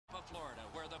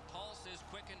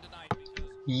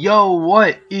Yo,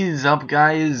 what is up,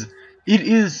 guys? It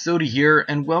is Soda here,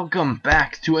 and welcome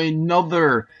back to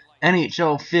another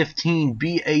NHL 15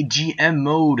 BAGM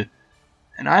mode.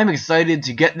 And I'm excited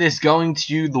to get this going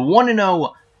to you. The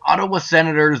 1-0 Ottawa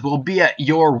Senators will be at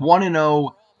your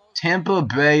 1-0 Tampa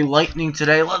Bay Lightning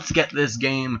today. Let's get this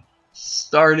game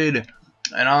started.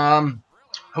 And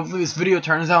hopefully this video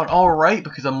turns out alright,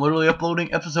 because I'm literally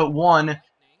uploading episode 1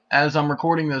 as I'm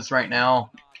recording this right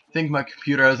now. I think my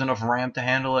computer has enough RAM to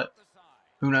handle it.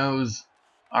 Who knows?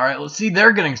 Alright, let's see.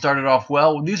 They're getting started off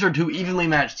well. These are two evenly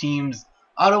matched teams.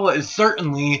 Ottawa is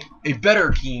certainly a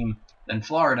better team than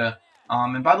Florida.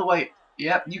 And by the way,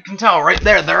 yeah, you can tell right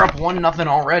there, they're up 1-0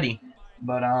 already.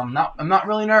 But I'm not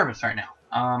really nervous right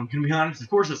now. To be honest, of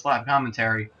course it's live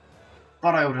commentary.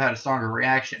 Thought I would have had a stronger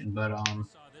reaction, but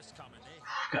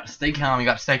gotta stay calm. You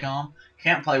gotta stay calm.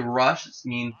 Can't play rush. I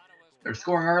mean, they're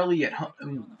scoring early at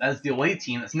home as the away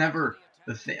team. That's never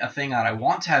a thing that I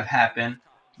want to have happen.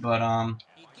 But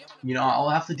you know, I'll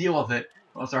have to deal with it.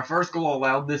 Well, it's our first goal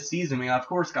allowed this season. We of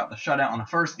course got the shutout on the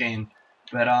first game.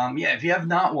 But yeah, if you have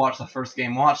not watched the first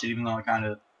game, watch it. Even though I kind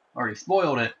of already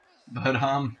spoiled it. But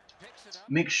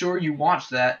make sure you watch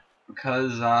that,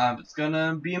 because it's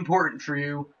gonna be important for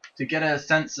you to get a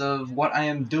sense of what I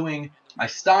am doing, my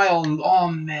style. And oh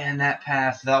man, that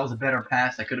pass, that was a better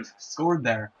pass. I could have scored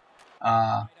there.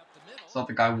 Saw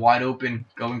the guy wide open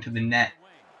going to the net.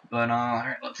 But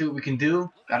alright, let's see what we can do.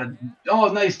 Oh,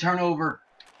 nice turnover.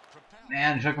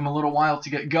 Man, it took him a little while to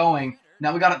get going.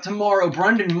 Now we got it to Morrow.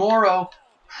 Brendan Morrow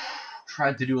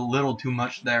tried to do a little too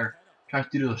much there. Tried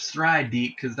to do a stride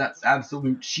deep, because that's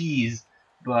absolute cheese.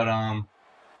 But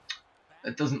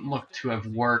it doesn't look to have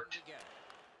worked.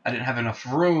 I didn't have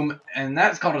enough room, and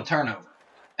that's called a turnover.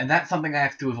 And that's something I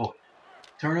have to avoid.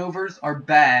 Turnovers are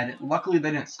bad. Luckily,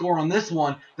 they didn't score on this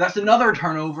one. That's another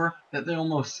turnover that they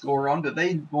almost score on, but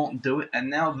they won't do it. And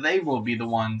now they will be the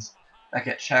ones that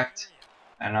get checked.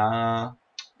 And,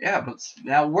 yeah, but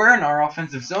now we're in our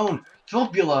offensive zone.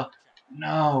 Filppula,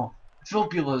 no.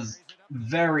 Filppula's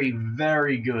very,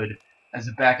 very good as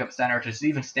a backup center to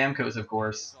Steven Stamkos, of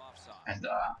course. And,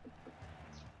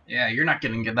 yeah, you're not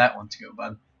going to get that one to go,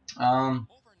 bud.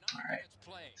 Alright.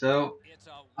 So,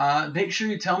 make sure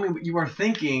you tell me what you are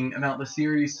thinking about the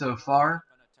series so far.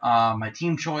 My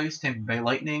team choice, Tampa Bay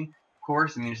Lightning, of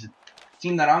course. I mean, it's a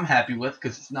team that I'm happy with,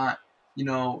 because it's not, you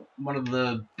know, one of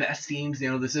the best teams.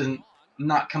 You know, this isn't, I'm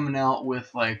not coming out with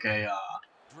like a,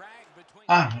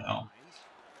 I don't know,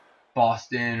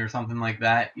 Boston or something like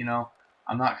that. You know,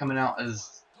 I'm not coming out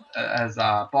as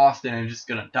Boston and just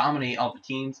gonna dominate all the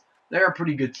teams. They're a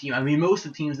pretty good team. I mean, most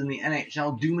of the teams in the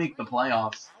NHL do make the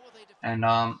playoffs, and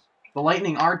the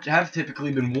Lightning have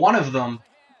typically been one of them,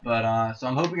 but so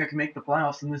I'm hoping I can make the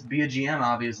playoffs and this be a GM,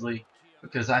 obviously,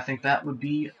 because I think that would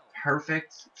be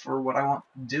perfect for what I want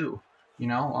to do. You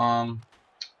know,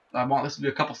 I want this to be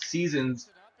a couple seasons,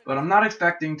 but I'm not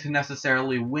expecting to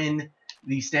necessarily win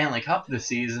the Stanley Cup this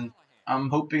season. I'm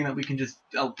hoping that we can just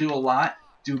do a lot,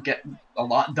 get a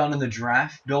lot done in the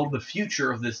draft, build the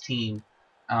future of this team.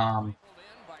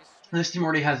 This team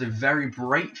already has a very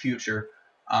bright future.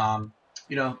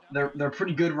 You know, they're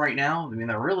pretty good right now. I mean,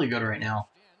 they're really good right now.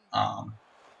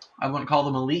 I wouldn't call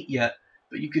them elite yet,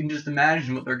 but you can just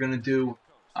imagine what they're going to do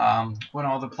when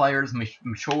all the players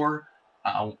mature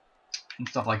and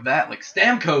stuff like that. Like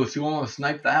Stamkos, who almost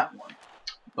sniped that one.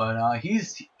 But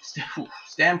he's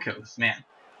Stamkos, man.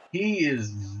 He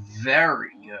is very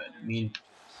good. I mean,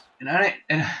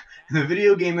 in the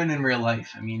video game and in real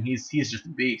life, I mean, he's just a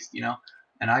beast, you know.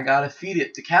 And I gotta feed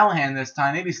it to Callahan this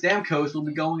time. Maybe Stamkos will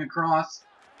be going across.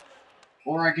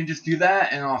 Or I can just do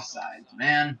that and offside.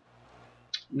 Man,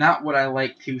 not what I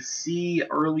like to see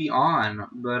early on.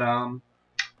 But I'm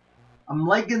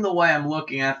liking the way I'm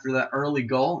looking after that early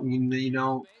goal. I mean, you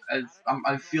know,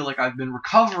 I feel like I've been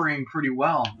recovering pretty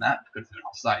well. That could have been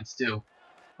offsides too.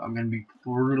 I'm gonna be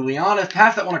brutally honest.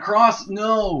 Pass that one across.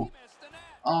 No.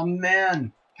 Oh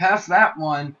man, pass that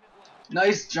one.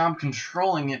 Nice job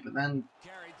controlling it, but then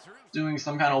doing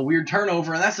some kind of weird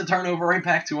turnover, and that's a turnover right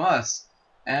back to us.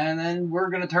 And then we're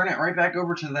going to turn it right back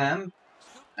over to them.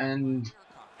 And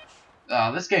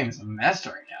this game is a mess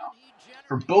right now.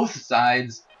 For both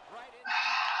sides.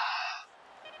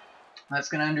 That's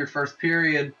going to end your first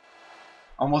period.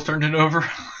 Almost turned it over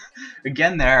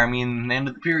again there. I mean, the end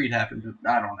of the period happened,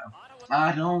 but I don't know.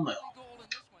 I don't know.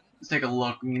 Let's take a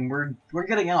look. I mean, we're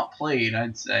getting outplayed,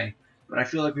 I'd say. But I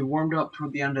feel like we warmed up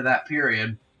toward the end of that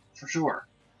period, for sure.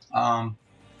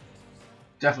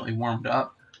 Definitely warmed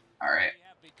up. Alright.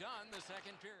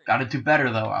 Gotta do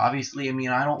better, though. Obviously, I mean,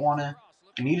 I don't want to...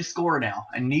 I need to score now.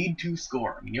 I need to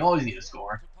score. I mean, you always need to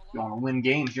score. If you want to win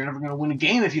games, you're never going to win a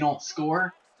game if you don't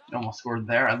score. Almost scored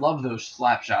there. I love those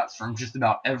slap shots from just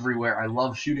about everywhere. I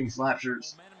love shooting slap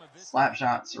shots,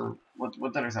 or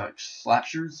what did I say?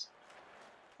 Slapshers?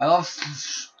 I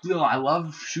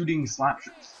love shooting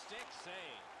slapshers.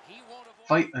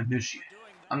 Fight initiated.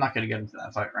 I'm not gonna get into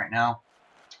that fight right now.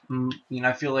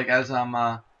 I feel like as I'm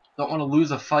don't want to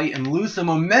lose a fight and lose some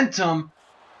momentum,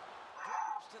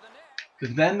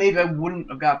 because then maybe I wouldn't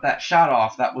have got that shot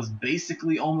off. That was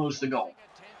basically almost a goal.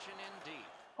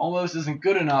 Almost isn't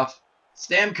good enough.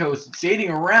 Stamkos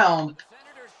skating around.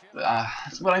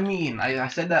 That's what I mean. I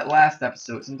said that last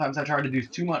episode. Sometimes I try to do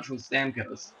too much with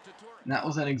Stamkos. And that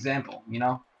was an example, you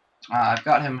know? I've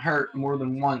got him hurt more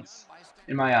than once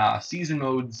in my season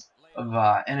modes of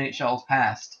NHL's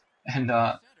past. And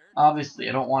obviously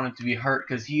I don't want him to be hurt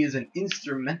because he is an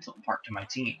instrumental part to my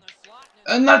team.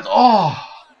 And that's...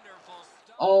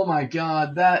 Oh my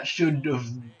god, that should have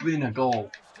been a goal.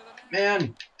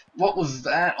 Man, what was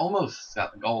that? Almost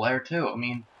got the goal there too. I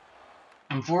mean,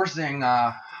 I'm forcing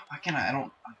I can't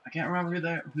remember who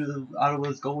the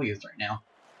Ottawa's goalie is right now.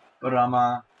 But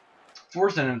I'm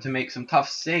forcing him to make some tough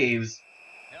saves.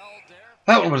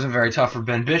 That one wasn't very tough for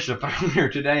Ben Bishop. Earlier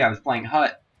today I was playing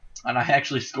Hut and I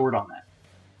actually scored on that.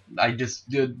 I just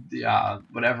did the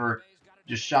whatever,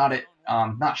 just shot it.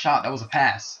 Not shot, that was a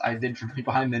pass I did from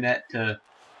behind the net to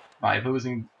my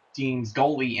opposing team's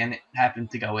goalie, and it happened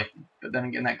to go in. But then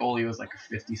again, that goalie was like a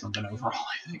 50-something overall,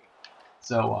 I think.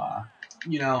 So,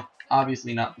 you know,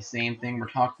 obviously not the same thing we're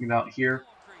talking about here.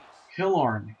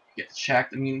 Killorn gets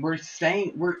checked. I mean, we're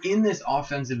in this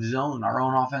offensive zone, our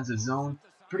own offensive zone,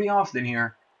 pretty often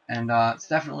here, and it's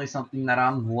definitely something that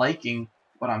I'm liking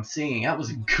what I'm seeing. That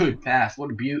was a good pass. What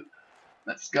a beaut.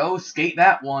 Let's go skate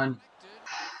that one.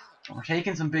 We're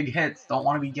taking some big hits. Don't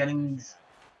want to be getting these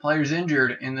players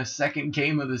injured in the second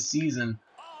game of the season.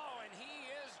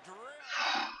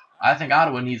 I think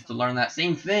Ottawa needs to learn that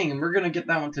same thing, and we're going to get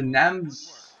that one to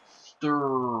Namsturov,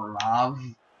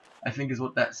 I think is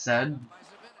what that said.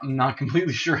 I'm not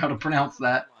completely sure how to pronounce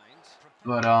that.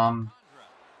 But, oh,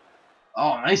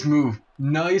 nice move.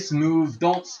 Nice move.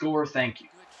 Don't score, thank you.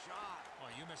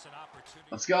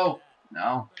 Let's go.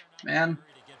 No. Man.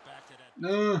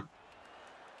 No.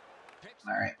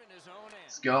 Alright.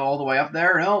 Let's go all the way up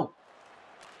there. No.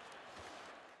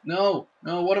 No.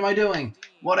 No, what am I doing?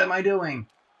 What am I doing?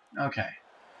 Okay.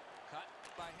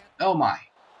 Oh my.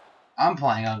 I'm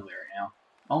playing ugly right now.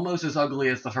 Almost as ugly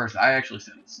as the first. I actually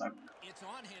said it's ugly.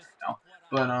 No.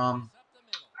 But,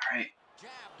 alright.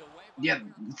 Yeah,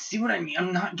 see what I mean?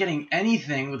 I'm not getting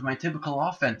anything with my typical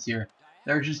offense here.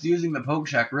 They're just using the poke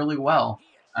check really well.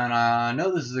 And I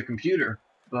know this is a computer,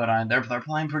 but they're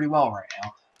playing pretty well right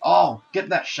now. Oh, get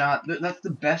that shot. That's the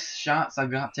best shots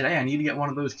I've got today. I need to get one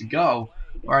of those to go,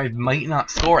 or I might not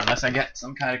score unless I get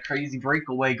some kind of crazy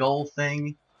breakaway goal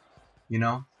thing, you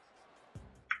know?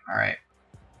 Alright.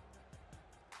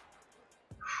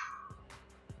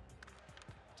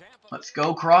 Let's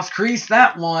go cross crease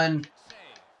that one.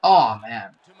 Oh, man.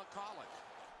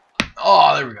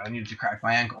 Oh, there we go. I needed to crack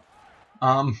my ankle.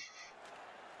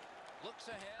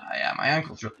 Yeah, my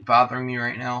ankle's really bothering me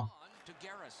right now.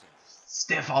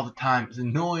 Stiff all the time. It's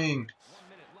annoying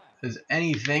as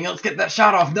anything. Let's get that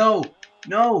shot off. No!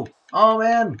 No! Oh,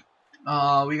 man!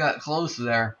 We got close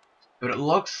there. But it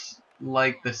looks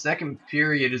like the second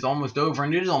period is almost over,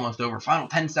 and it is almost over. Final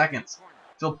 10 seconds.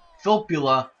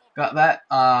 Filppula got that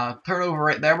turnover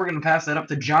right there. We're going to pass that up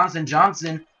to Johnson.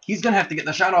 Johnson, he's going to have to get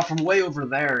the shot off from way over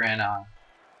there, and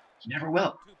he never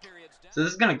will. So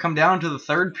this is going to come down to the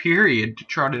third period to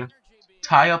try to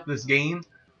tie up this game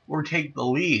or take the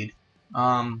lead.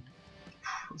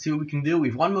 Let's see what we can do.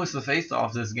 We've won most of the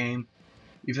face-offs this game,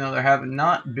 even though there have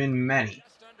not been many.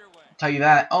 I'll tell you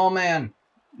that. Oh, man.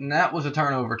 And that was a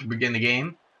turnover to begin the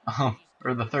game.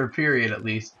 Or the third period, at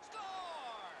least.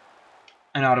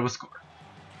 And Ottawa scored.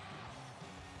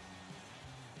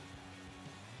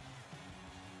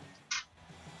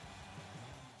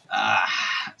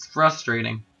 It's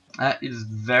frustrating. That is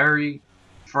very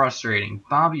frustrating.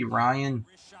 Bobby Ryan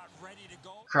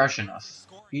crushing us.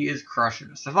 He is crushing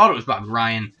us. I thought it was Bobby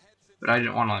Ryan, but I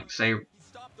didn't want to like say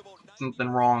something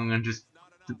wrong and just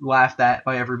laughed at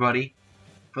by everybody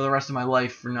for the rest of my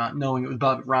life for not knowing it was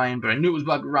Bobby Ryan, but I knew it was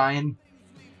Bobby Ryan.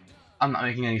 I'm not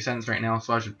making any sense right now,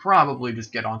 so I should probably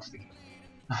just get on to the game.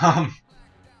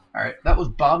 Alright, that was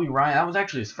Bobby Ryan. That was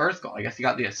actually his first goal. I guess he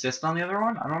got the assist on the other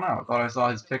one? I don't know. I thought I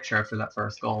saw his picture after that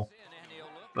first goal.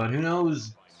 But who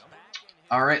knows?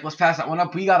 Alright, let's pass that one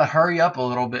up. We gotta hurry up a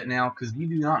little bit now, because we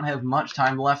do not have much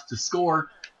time left to score.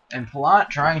 And Palat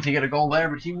trying to get a goal there,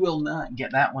 but he will not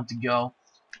get that one to go.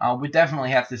 We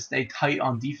definitely have to stay tight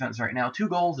on defense right now. 2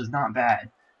 goals is not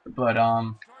bad. But,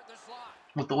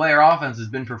 with the way our offense has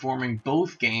been performing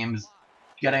both games,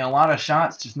 getting a lot of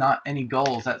shots, just not any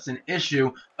goals. That's an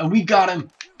issue. And we got him.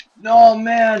 No,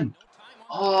 man.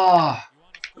 Oh,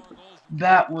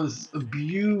 that was a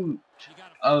beaut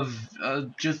of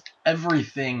just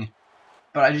everything.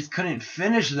 But I just couldn't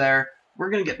finish there. We're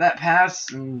going to get that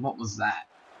pass. And what was that?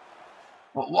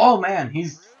 Whoa, man.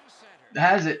 He's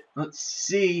has it. Let's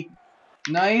see.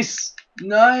 Nice.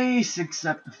 Nice.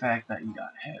 Except the fact that he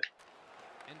got hit.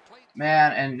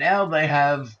 Man, and now they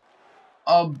have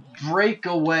a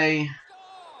breakaway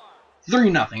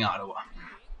 3-0 Ottawa.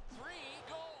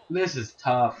 This is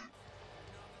tough.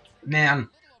 Man,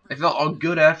 I felt all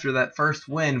good after that first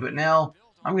win, but now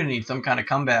I'm going to need some kind of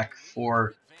comeback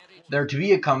for there to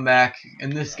be a comeback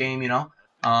in this game, you know.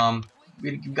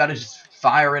 We've got to just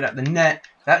fire it at the net.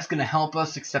 That's going to help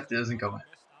us, except it doesn't go in.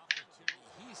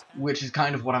 Which is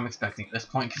kind of what I'm expecting at this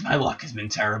point, because my luck has been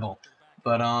terrible.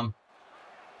 But,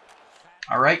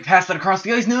 alright, pass that across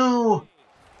the ice. No!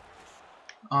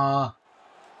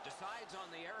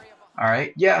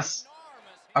 Alright, yes.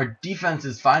 Our defense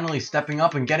is finally stepping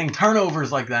up and getting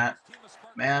turnovers like that.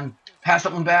 Man, pass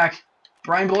that one back.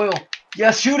 Brian Boyle.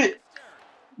 Yes, shoot it.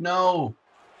 No.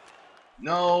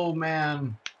 No,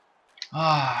 man.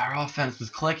 Our offense was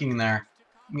clicking there.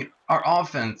 I mean, our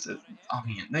offense, I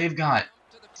mean, they've got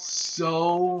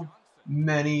so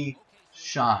many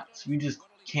shots. We just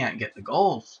can't get the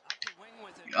goals.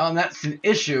 That's an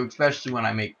issue, especially when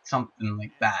I make something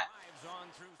like that.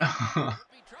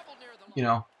 You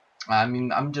know, I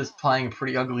mean, I'm just playing a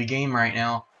pretty ugly game right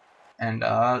now, and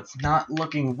it's not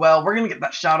looking well. We're gonna get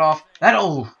that shot off.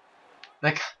 The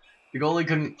goalie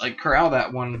couldn't like corral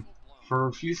that one for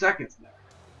a few seconds there.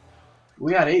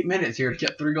 We got 8 minutes here to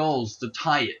get 3 goals to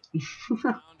tie it.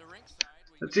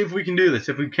 Let's see if we can do this.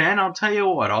 If we can, I'll tell you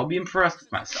what, I'll be impressed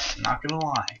with myself. I'm not gonna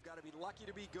lie.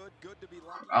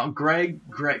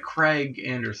 Craig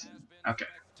Anderson. Okay,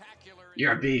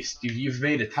 you're a beast. You've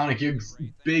made a ton of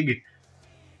big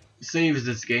saves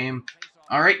this game.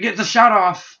 Alright, get the shot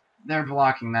off. They're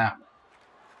blocking that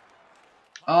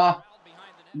one.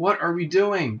 What are we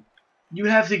doing? You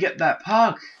have to get that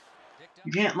puck.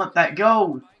 You can't let that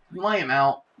go. Lay him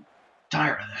out.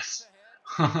 Tired of this.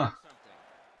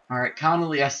 Alright,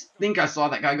 Connolly, I think I saw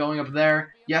that guy going up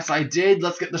there. Yes, I did.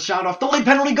 Let's get the shot off. Delayed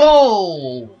penalty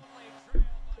goal!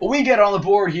 We get on the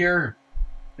board here.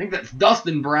 I think that's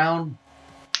Dustin Brown.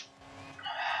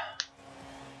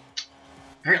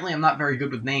 Apparently, I'm not very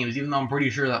good with names, even though I'm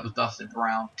pretty sure that was Dustin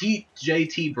Brown.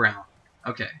 JT Brown.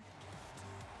 Okay.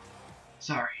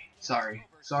 Sorry,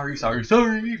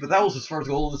 but that was his first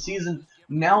goal of the season.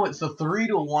 Now it's a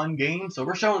 3-1 game, so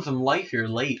we're showing some life here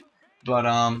late. But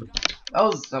that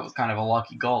was kind of a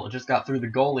lucky goal. It just got through the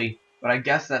goalie. But I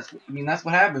guess that's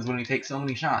what happens when you take so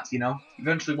many shots. You know,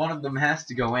 eventually one of them has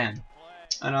to go in,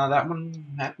 and that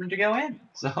one happened to go in.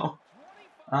 So,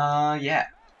 yeah.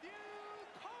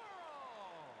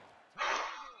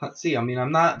 Let's see. I mean,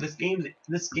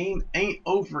 this game ain't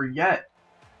over yet.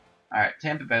 Alright,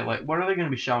 Tampa Bay, like, what are they going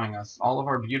to be showing us? All of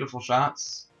our beautiful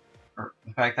shots? Or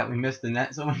the fact that we missed the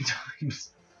net so many times?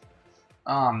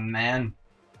 Oh, man.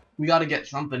 We got to get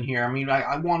something here. I mean,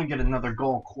 I want to get another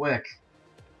goal quick.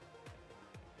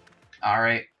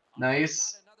 Alright,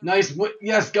 nice. Nice,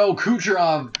 yes, go,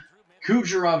 Kucherov.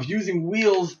 Kucherov using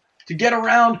wheels to get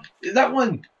around. Is that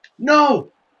one?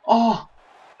 No! Oh,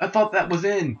 I thought that was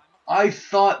in. I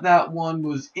thought that one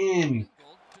was in.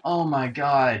 Oh my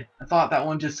god. I thought that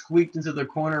one just squeaked into the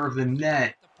corner of the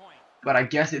net. But I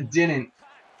guess it didn't.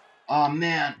 Oh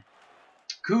man.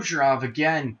 Kucherov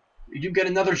again. You get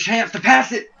another chance to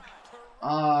pass it.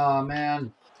 Oh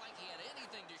man.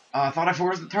 I thought I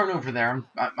forced the turnover there.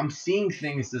 I'm seeing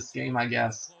things this game, I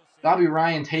guess. Bobby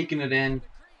Ryan taking it in.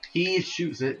 He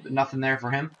shoots it, but nothing there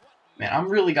for him. Man, I'm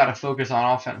really got to focus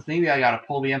on offense. Maybe I got to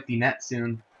pull the empty net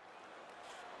soon.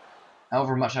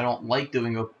 However much I don't like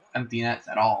doing empty nets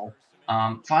at all.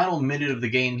 Final minute of the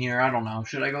game here. I don't know.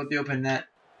 Should I go with the open net?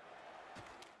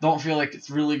 Don't feel like it's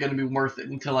really going to be worth it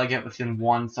until I get within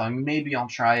 1. So maybe I'll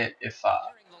try it if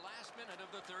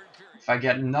I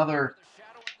get another.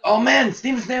 Oh man,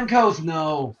 Steven Stamkos!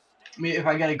 No. I mean, if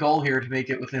I get a goal here to make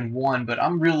it within 1, but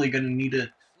I'm really going to need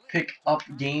to pick up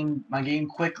my game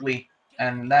quickly,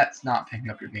 and that's not picking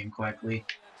up your game quickly.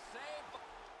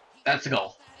 That's a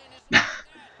goal.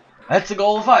 That's a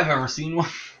goal if I've ever seen one.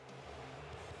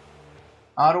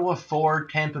 Ottawa 4,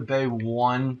 Tampa Bay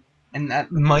 1, and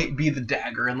that might be the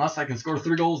dagger, unless I can score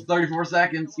 3 goals in 34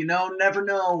 seconds. You know, never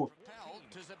know.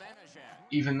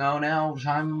 Even though now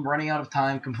I'm running out of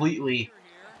time completely.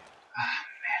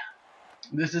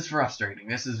 Man, this is frustrating.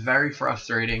 This is very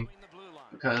frustrating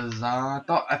because I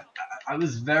I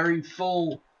was very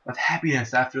full of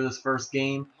happiness after this first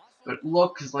game, but it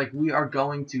looks like we are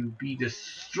going to be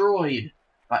destroyed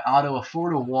by Ottawa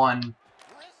 4-1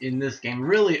 in this game.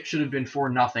 Really, it should have been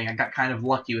 4-0. I got kind of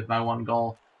lucky with my one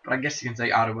goal, but I guess you can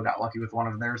say Ottawa got lucky with one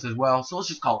of theirs as well, so let's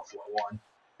just call it 4-1.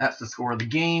 That's the score of the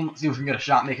game. Let's see if we can get a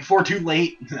shot, make it 4-2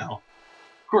 late. No.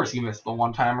 Of course, he missed the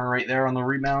one-timer right there on the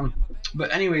rebound.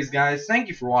 But anyways, guys, thank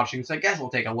you for watching. So I guess we'll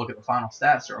take a look at the final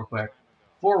stats real quick.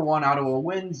 4-1 Ottawa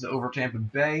wins over Tampa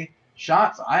Bay.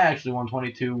 Shots, I actually won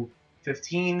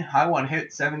 22-15. I won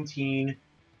hit 17-11.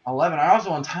 I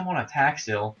also won time on attack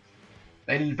still.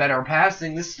 They did better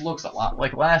passing. This looks a lot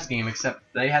like last game, except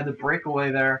they had the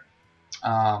breakaway there.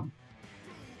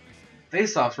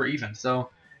 Face-offs were even.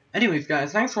 So, anyways,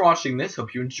 guys, thanks for watching this.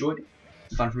 Hope you enjoyed it.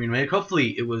 Fun for me to make.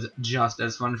 Hopefully, it was just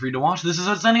as fun for you to watch. This is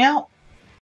us signing out.